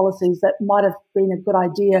corpses of policies that might have been a good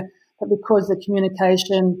idea, but because the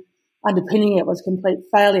communication underpinning it was complete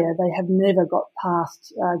failure, they have never got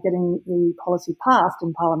past getting the policy passed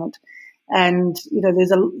in Parliament. And,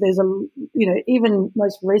 even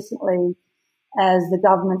most recently as the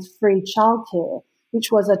government's free childcare,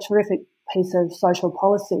 which was a terrific piece of social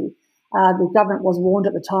policy. The government was warned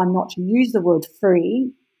at the time not to use the word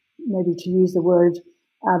free, maybe to use the word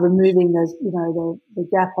removing the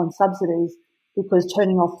gap on subsidies, because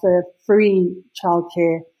turning off the free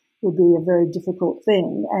childcare would be a very difficult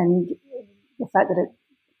thing. And the fact that it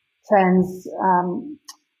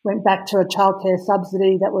went back to a childcare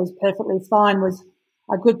subsidy that was perfectly fine was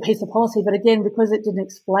a good piece of policy. But again, because it didn't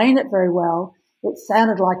explain it very well, it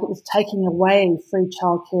sounded like it was taking away free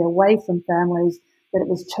childcare away from families, that it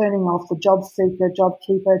was turning off the job seeker, job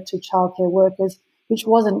keeper to childcare workers, which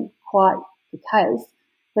wasn't quite the case.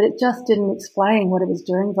 But it just didn't explain what it was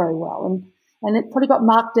doing very well. And And it probably got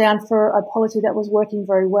marked down for a policy that was working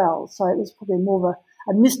very well. So it was probably more of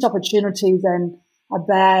a missed opportunity than a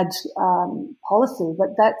bad policy.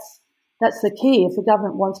 But that's the key. If the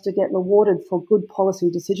government wants to get rewarded for good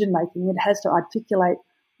policy decision making, it has to articulate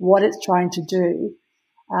what it's trying to do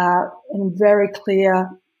in very clear,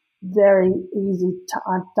 very easy to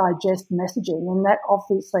digest messaging. And that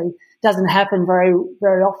obviously doesn't happen very,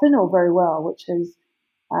 very often or very well, which is,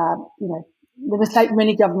 the mistake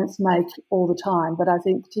many governments make all the time. But I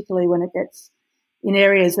think particularly when it gets in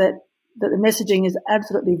areas that the messaging is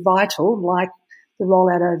absolutely vital, like the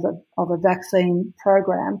rollout of a vaccine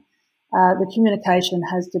program, the communication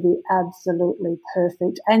has to be absolutely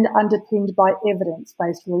perfect and underpinned by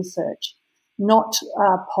evidence-based research, not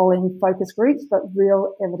polling focus groups, but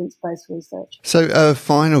real evidence-based research. So a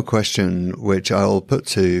final question, which I'll put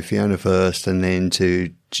to Fiona first and then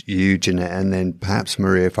to you, Jeanette, and then perhaps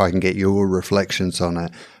Maria, if I can get your reflections on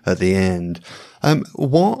it at the end.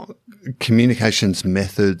 What communications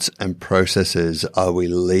methods and processes are we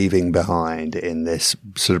leaving behind in this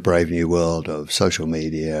sort of brave new world of social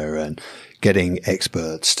media and getting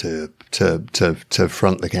experts to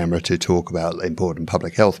front the camera to talk about important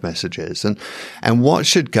public health messages? And what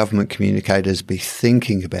should government communicators be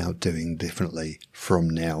thinking about doing differently from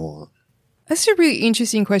now on? That's a really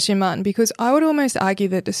interesting question, Martin, because I would almost argue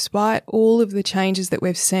that despite all of the changes that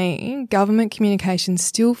we've seen, government communication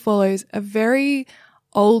still follows a very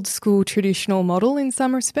old school traditional model in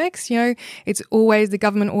some respects. It's always, the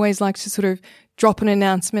government always likes to sort of drop an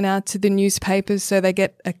announcement out to the newspapers so they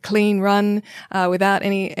get a clean run without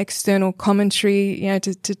any external commentary,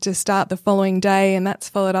 to start the following day. And that's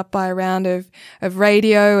followed up by a round of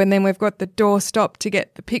radio. And then we've got the doorstop to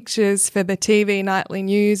get the pictures for the TV nightly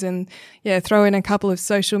news and, throw in a couple of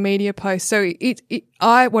social media posts. So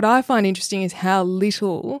what I find interesting is how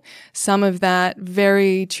little some of that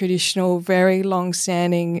very traditional, very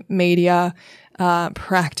long-standing media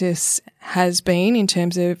practice has been in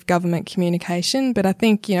terms of government communication. But I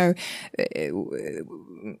think,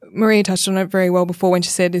 Maria touched on it very well before when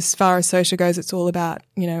she said, as far as social goes, it's all about,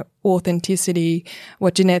 authenticity.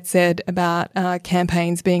 What Jeanette said about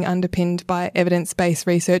campaigns being underpinned by evidence-based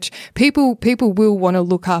research. People will want to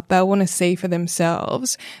look up, they'll want to see for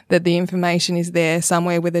themselves that the information is there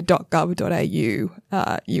somewhere with a .gov.au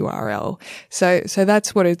URL. So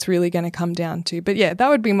that's what it's really going to come down to. But yeah, that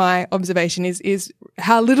would be my observation is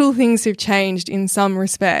how little things have changed in some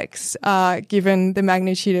respects, given the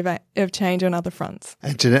magnitude of change on other fronts.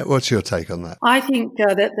 And Jeanette, what's your take on that? I think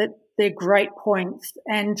that they're great points.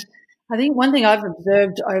 And I think one thing I've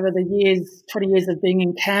observed over the 20 years of being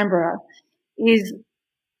in Canberra is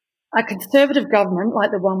a conservative government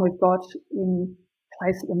like the one we've got in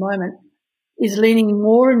place at the moment is leaning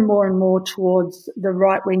more and more and more towards the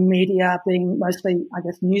right-wing media, being mostly, I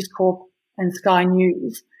guess, News Corp and Sky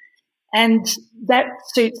News. And that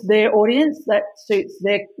suits their audience, that suits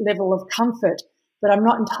their level of comfort, but I'm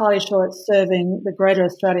not entirely sure it's serving the greater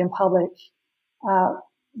Australian public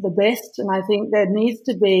the best. And I think there needs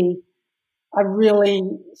to be a really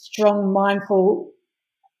strong, mindful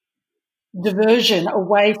diversion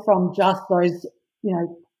away from just those,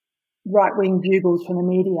 right-wing bugles from the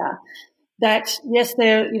media. That, yes,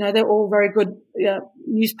 they're all very good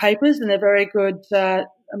newspapers and they're very good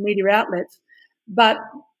media outlets, but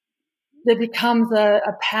there becomes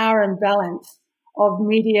a power imbalance of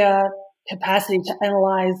media capacity to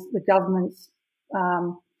analyse the government's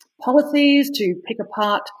policies, to pick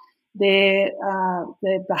apart their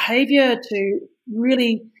behaviour, to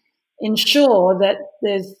really ensure that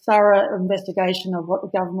there's thorough investigation of what the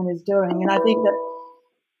government is doing. And I think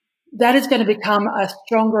that is going to become a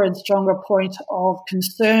stronger and stronger point of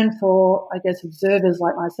concern for, I guess, observers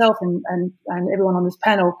like myself and everyone on this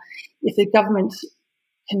panel, if the government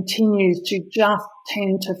continues to just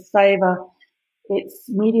tend to favour its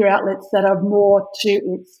media outlets that are more to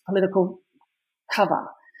its political cover.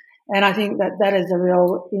 And I think that is a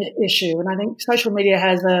real issue. And I think social media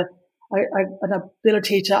has an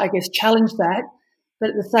ability to, I guess, challenge that.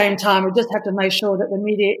 But at the same time, we just have to make sure that the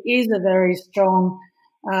media is a very strong,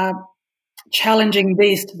 challenging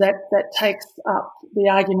beast that takes up the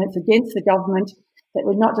arguments against the government, that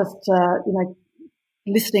we're not just,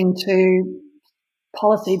 listening to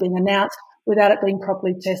policy being announced without it being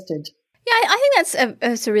properly tested. Yeah, I think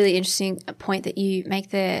that's a really interesting point that you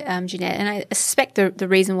make there, Jeanette. And I suspect the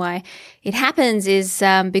reason why it happens is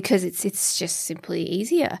because it's just simply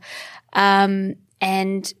easier.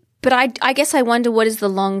 But I guess I wonder what is the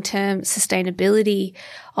long-term sustainability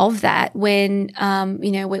of that when,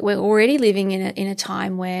 we're already living in a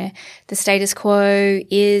time where the status quo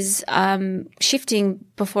is shifting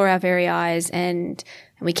before our very eyes, and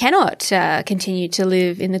we cannot continue to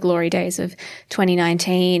live in the glory days of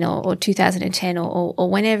 2019 or 2010 or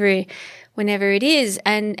whenever it is.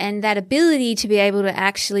 And that ability to be able to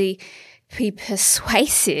actually be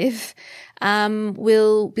persuasive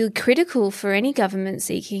will be critical for any government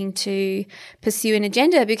seeking to pursue an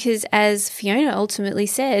agenda, because as Fiona ultimately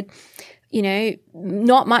said, you know,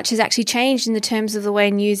 not much has actually changed in the terms of the way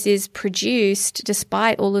news is produced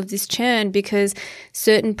despite all of this churn, because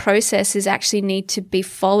certain processes actually need to be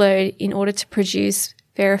followed in order to produce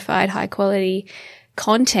verified high quality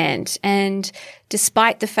content. And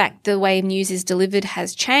despite the fact the way news is delivered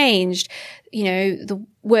has changed, you know, the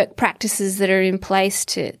work practices that are in place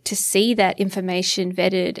to see that information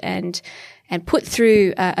vetted and put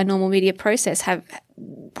through a normal media process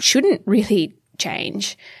shouldn't really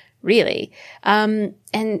change. Really. And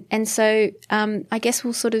so I guess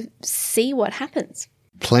we'll sort of see what happens.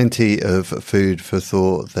 Plenty of food for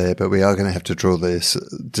thought there, but we are going to have to draw this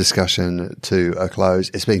discussion to a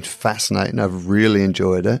close. It's been fascinating. I've really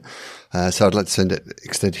enjoyed it. So I'd like to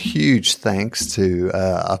extend huge thanks to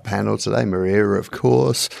our panel today, Maria, of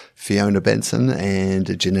course, Fiona Benson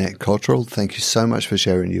and Jeanette Cottrell. Thank you so much for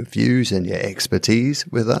sharing your views and your expertise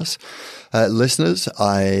with us. Listeners,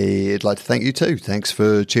 I'd like to thank you too. Thanks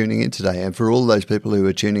for tuning in today. And for all those people who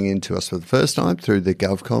are tuning in to us for the first time through the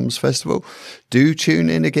GovComms Festival, do tune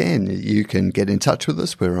in again. You can get in touch with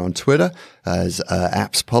us. We're on Twitter as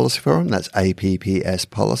Apps Policy Forum. That's APPS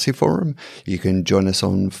Policy Forum. You can join us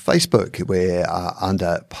on Facebook. We're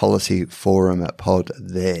under Policy Forum Pod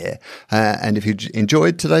there. And if you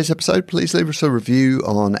enjoyed today's episode, please leave us a review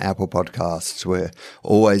on Apple Podcasts. We're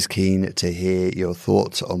always keen to hear your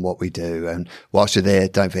thoughts on what we do. And whilst you're there,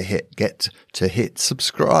 don't forget to hit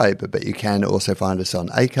subscribe. But you can also find us on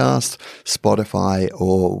Acast, Spotify,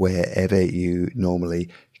 or wherever you normally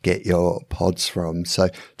get your pods from. So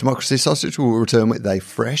Democracy Sausage will return with a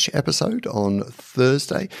fresh episode on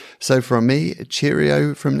Thursday. So from me,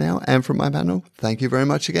 cheerio from now, and from my panel, thank you very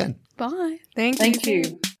much again. Bye. Thank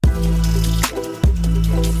you.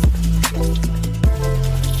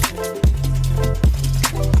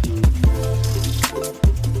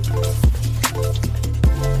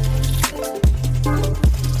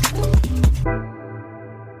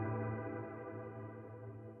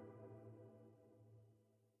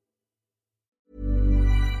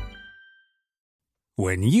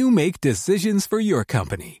 When you make decisions for your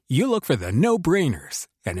company, you look for the no-brainers.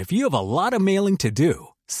 And if you have a lot of mailing to do,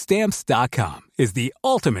 Stamps.com is the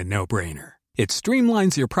ultimate no-brainer. It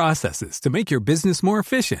streamlines your processes to make your business more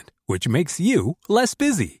efficient, which makes you less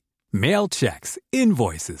busy. Mail checks,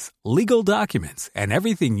 invoices, legal documents, and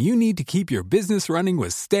everything you need to keep your business running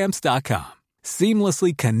with Stamps.com.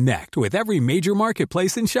 Seamlessly connect with every major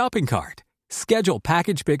marketplace and shopping cart. Schedule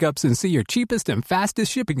package pickups and see your cheapest and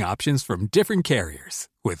fastest shipping options from different carriers,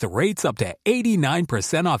 with rates up to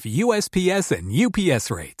 89% off USPS and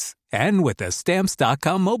UPS rates. And with the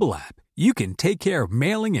Stamps.com mobile app, you can take care of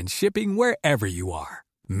mailing and shipping wherever you are.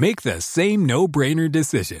 Make the same no-brainer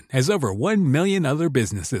decision as over 1 million other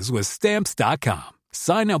businesses with Stamps.com.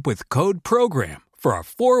 Sign up with code PROGRAM for a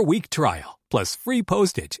 4-week trial, plus free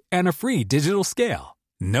postage and a free digital scale.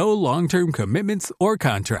 No long-term commitments or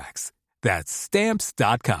contracts. That's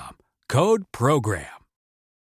Stamps.com. Code PROGRAM.